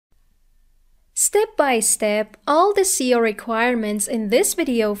Step by step, all the SEO requirements in this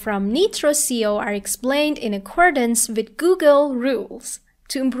video from Nitro SEO are explained in accordance with Google rules.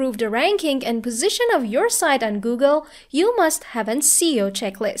 To improve the ranking and position of your site on Google, you must have an SEO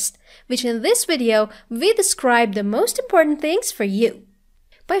checklist, which in this video, we describe the most important things for you.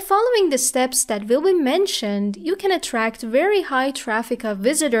 By following the steps that will be mentioned, you can attract very high traffic of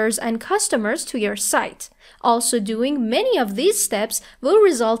visitors and customers to your site. Also, doing many of these steps will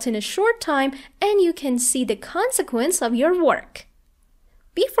result in a short time and you can see the consequence of your work.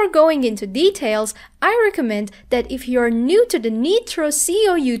 Before going into details, I recommend that if you are new to the Nitro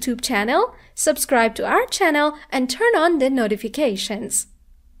SEO YouTube channel, subscribe to our channel and turn on the notifications.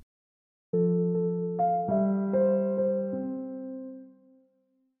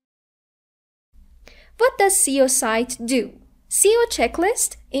 What does SEO site do? SEO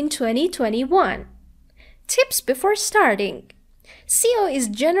Checklist in 2021. Tips before starting. SEO is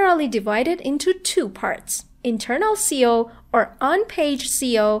generally divided into two parts: internal SEO or on-page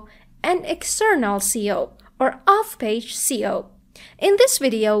SEO and external SEO or off-page SEO. In this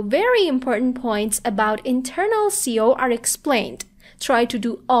video, very important points about internal SEO are explained. Try to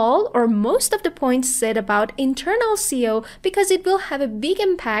do all or most of the points said about internal SEO because it will have a big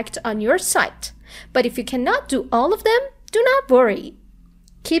impact on your site. But if you cannot do all of them, do not worry.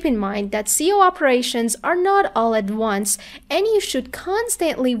 Keep in mind that SEO operations are not all at once, and you should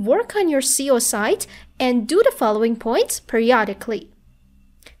constantly work on your SEO site and do the following points periodically.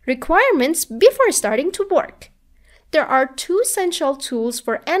 Requirements before starting to work. There are two essential tools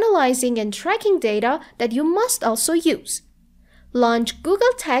for analyzing and tracking data that you must also use. Launch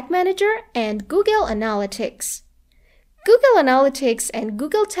Google Tag Manager and Google Analytics. Google Analytics and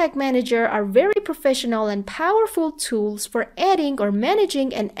Google Tag Manager are very professional and powerful tools for adding or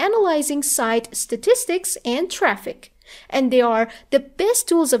managing and analyzing site statistics and traffic. And they are the best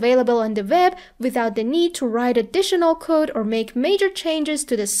tools available on the web without the need to write additional code or make major changes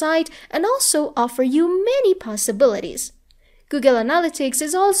to the site, and also offer you many possibilities. Google Analytics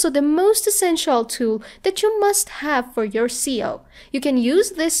is also the most essential tool that you must have for your SEO. You can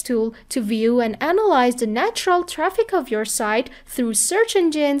use this tool to view and analyze the natural traffic of your site through search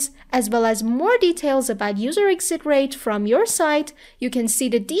engines, as well as more details about user exit rate from your site. You can see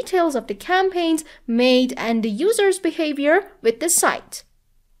the details of the campaigns made and the user's behavior with the site.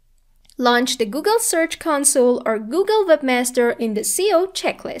 Launch the Google Search Console or Google Webmaster in the SEO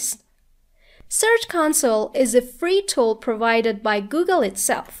checklist. Search Console is a free tool provided by Google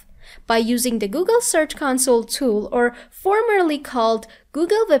itself. By using the Google Search Console tool, or formerly called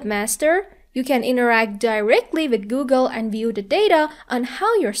Google Webmaster, you can interact directly with Google and view the data on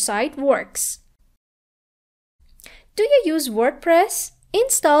how your site works. Do you use WordPress?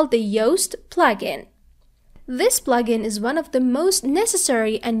 Install the Yoast plugin. This plugin is one of the most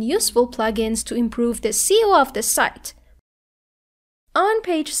necessary and useful plugins to improve the SEO of the site.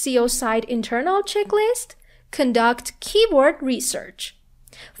 On-page SEO site internal checklist. Conduct keyword research.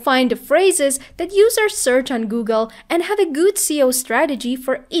 Find the phrases that users search on Google and have a good SEO strategy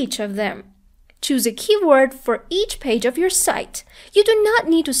for each of them. Choose a keyword for each page of your site. You do not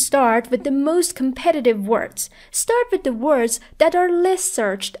need to start with the most competitive words. Start with the words that are less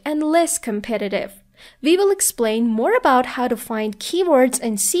searched and less competitive. We will explain more about how to find keywords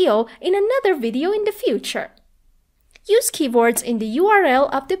in SEO in another video in the future. Use keywords in the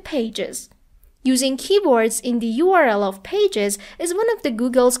URL of the pages. Using keywords in the URL of pages is one of the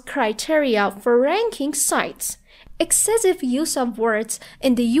Google's criteria for ranking sites. Excessive use of words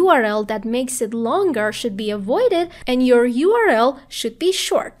in the URL that makes it longer should be avoided, and your URL should be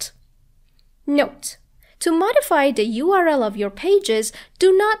short. Note: to modify the URL of your pages,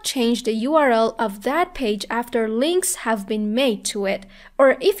 do not change the URL of that page after links have been made to it,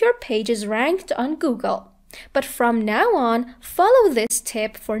 or if your page is ranked on Google. But from now on, follow this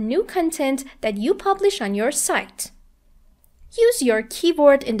tip for new content that you publish on your site. Use your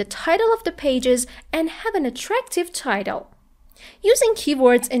keyword in the title of the pages and have an attractive title. Using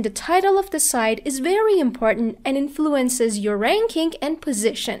keywords in the title of the site is very important and influences your ranking and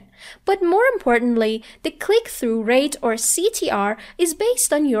position. But more importantly, the click-through rate or CTR is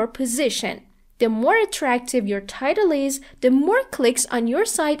based on your position. The more attractive your title is, the more clicks on your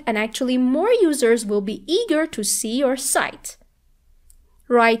site, and actually more users will be eager to see your site.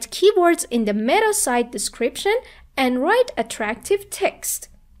 Write keywords in the meta site description and write attractive text.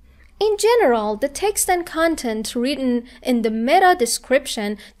 In general, the text and content written in the meta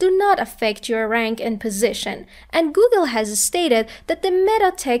description do not affect your rank and position, and Google has stated that the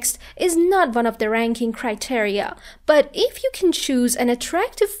meta text is not one of the ranking criteria. But if you can choose an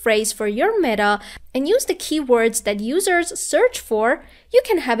attractive phrase for your meta and use the keywords that users search for, you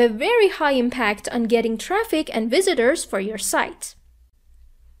can have a very high impact on getting traffic and visitors for your site.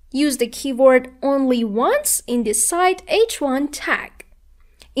 Use the keyword only once in the site H1 tag.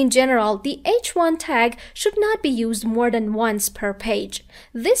 In general, the H1 tag should not be used more than once per page.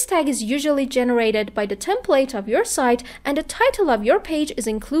 This tag is usually generated by the template of your site and the title of your page is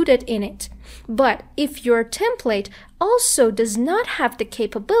included in it. But if your template also does not have the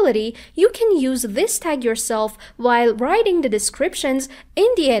capability, you can use this tag yourself while writing the descriptions in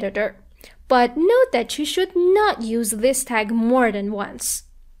the editor. But note that you should not use this tag more than once.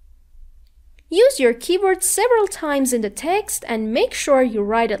 Use your keywords several times in the text and make sure you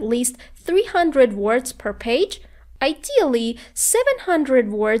write at least 300 words per page. Ideally,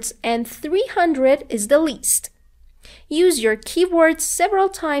 700 words and 300 is the least. Use your keywords several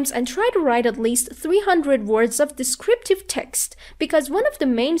times and try to write at least 300 words of descriptive text because one of the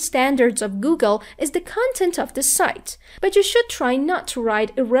main standards of Google is the content of the site. But you should try not to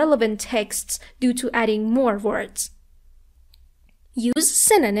write irrelevant texts due to adding more words. Use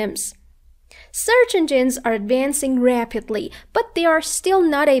synonyms. Search engines are advancing rapidly, but they are still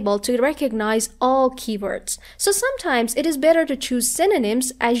not able to recognize all keywords. So sometimes it is better to choose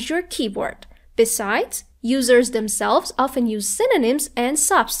synonyms as your keyword. Besides, users themselves often use synonyms and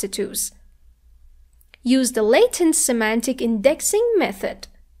substitutes. Use the Latent Semantic Indexing method.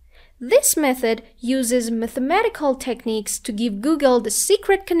 This method uses mathematical techniques to give Google the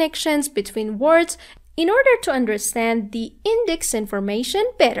secret connections between words in order to understand the index information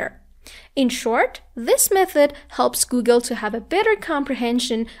better. In short, this method helps Google to have a better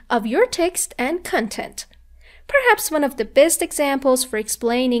comprehension of your text and content. Perhaps one of the best examples for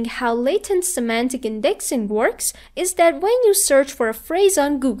explaining how latent semantic indexing works is that when you search for a phrase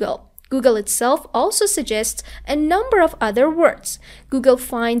on Google, Google itself also suggests a number of other words. Google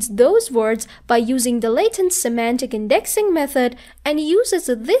finds those words by using the latent semantic indexing method and uses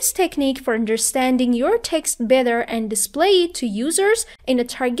this technique for understanding your text better and display it to users in a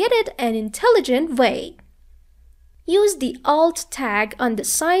targeted and intelligent way. Use the alt tag on the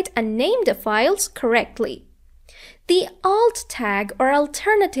site and name the files correctly. The alt tag or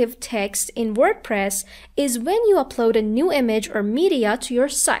alternative text in WordPress is when you upload a new image or media to your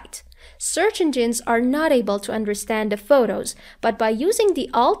site. Search engines are not able to understand the photos, but by using the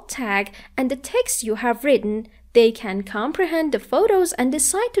alt tag and the text you have written, they can comprehend the photos and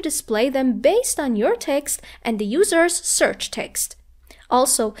decide to display them based on your text and the user's search text.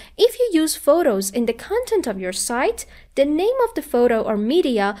 Also, if you use photos in the content of your site, the name of the photo or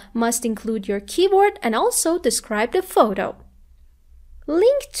media must include your keyword and also describe the photo.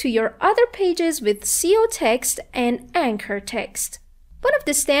 Link to your other pages with SEO text and anchor text. One of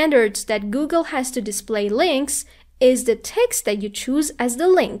the standards that Google has to display links is the text that you choose as the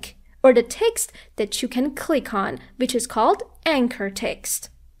link, or the text that you can click on, which is called anchor text.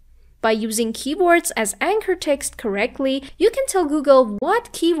 By using keywords as anchor text correctly, you can tell Google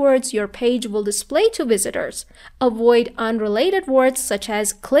what keywords your page will display to visitors. Avoid unrelated words such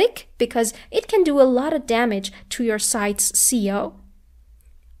as click because it can do a lot of damage to your site's SEO.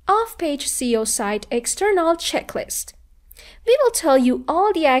 Off-page SEO site external checklist. We will tell you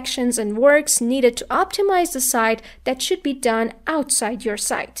all the actions and works needed to optimize the site that should be done outside your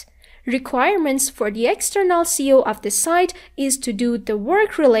site. Requirements for the external SEO of the site is to do the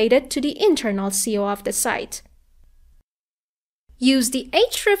work related to the internal SEO of the site. Use the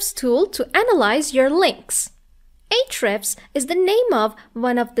Ahrefs tool to analyze your links. Ahrefs is the name of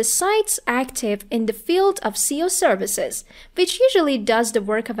one of the sites active in the field of SEO services, which usually does the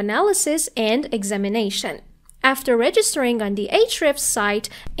work of analysis and examination. After registering on the Ahrefs site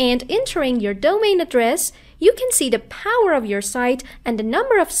and entering your domain address, you can see the power of your site and the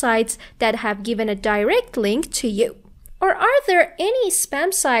number of sites that have given a direct link to you. Or are there any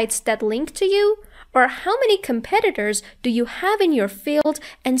spam sites that link to you? Or how many competitors do you have in your field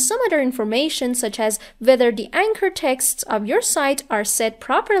and some other information such as whether the anchor texts of your site are set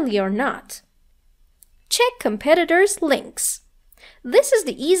properly or not. Check competitors' links. This is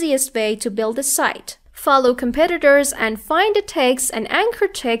the easiest way to build a site. Follow competitors and find the text and anchor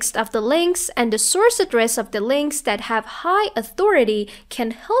text of the links and the source address of the links that have high authority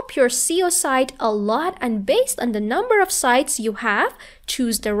can help your SEO site a lot, and based on the number of sites you have,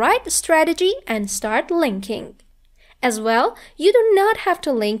 choose the right strategy and start linking. As well, you do not have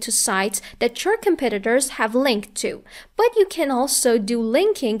to link to sites that your competitors have linked to, but you can also do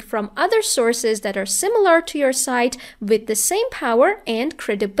linking from other sources that are similar to your site with the same power and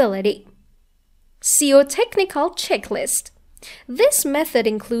credibility. SEO Technical Checklist. This method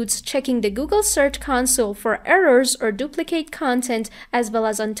includes checking the Google Search Console for errors or duplicate content as well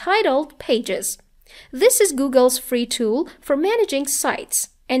as untitled pages. This is Google's free tool for managing sites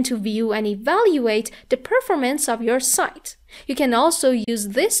and to view and evaluate the performance of your site. You can also use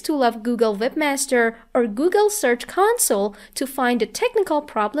this tool of Google Webmaster or Google Search Console to find the technical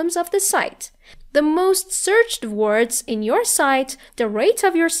problems of the site, the most searched words in your site, the rate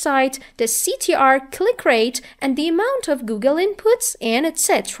of your site, the CTR click rate, and the amount of Google inputs, and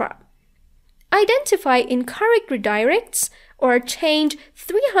etc. Identify incorrect redirects or change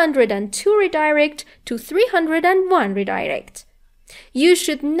 302 redirect to 301 redirect. You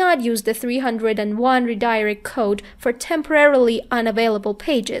should not use the 301 redirect code for temporarily unavailable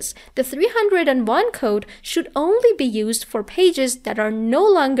pages. The 301 code should only be used for pages that are no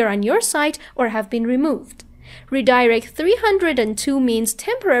longer on your site or have been removed. Redirect 302 means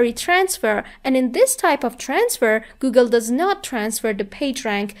temporary transfer, and in this type of transfer, Google does not transfer the page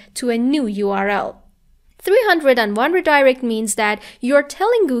rank to a new URL. 301 redirect means that you're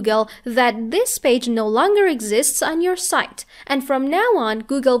telling Google that this page no longer exists on your site, and from now on,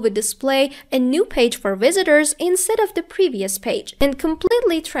 Google will display a new page for visitors instead of the previous page, and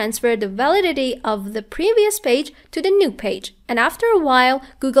completely transfer the validity of the previous page to the new page. And after a while,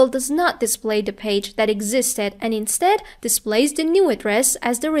 Google does not display the page that existed and instead displays the new address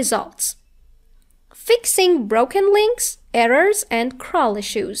as the results. Fixing broken links, errors, and crawl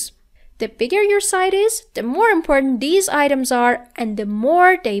issues. The bigger your site is, the more important these items are, and the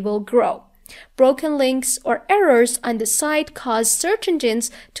more they will grow. Broken links or errors on the site cause search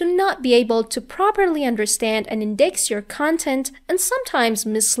engines to not be able to properly understand and index your content and sometimes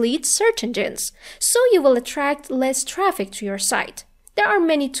mislead search engines, so you will attract less traffic to your site. There are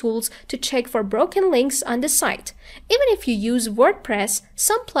many tools to check for broken links on the site. Even if you use WordPress,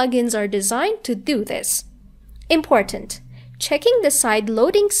 some plugins are designed to do this. Important: checking the site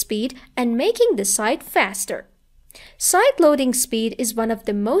loading speed and making the site faster. Site loading speed is one of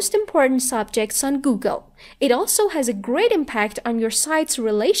the most important subjects on Google. It also has a great impact on your site's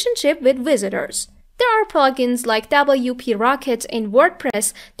relationship with visitors. There are plugins like WP Rocket in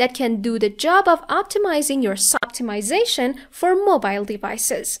WordPress that can do the job of optimizing your site optimization for mobile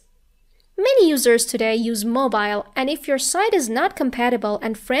devices. Many users today use mobile, and if your site is not compatible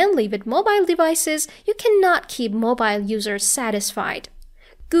and friendly with mobile devices, you cannot keep mobile users satisfied.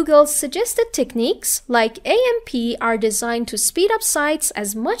 Google's suggested techniques like AMP are designed to speed up sites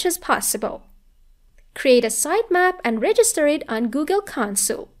as much as possible. Create a sitemap and register it on Google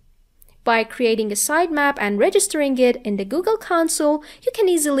Console. By creating a sitemap and registering it in the Google Console, you can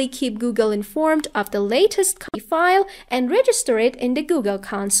easily keep Google informed of the latest file and register it in the Google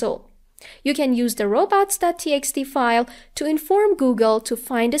Console. You can use the robots.txt file to inform Google to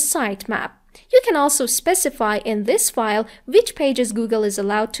find a sitemap. You can also specify in this file which pages Google is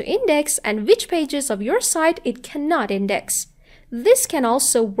allowed to index and which pages of your site it cannot index. This can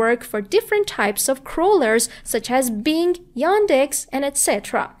also work for different types of crawlers such as Bing, Yandex, and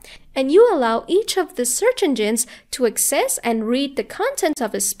etc. And you allow each of the search engines to access and read the content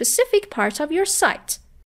of a specific part of your site.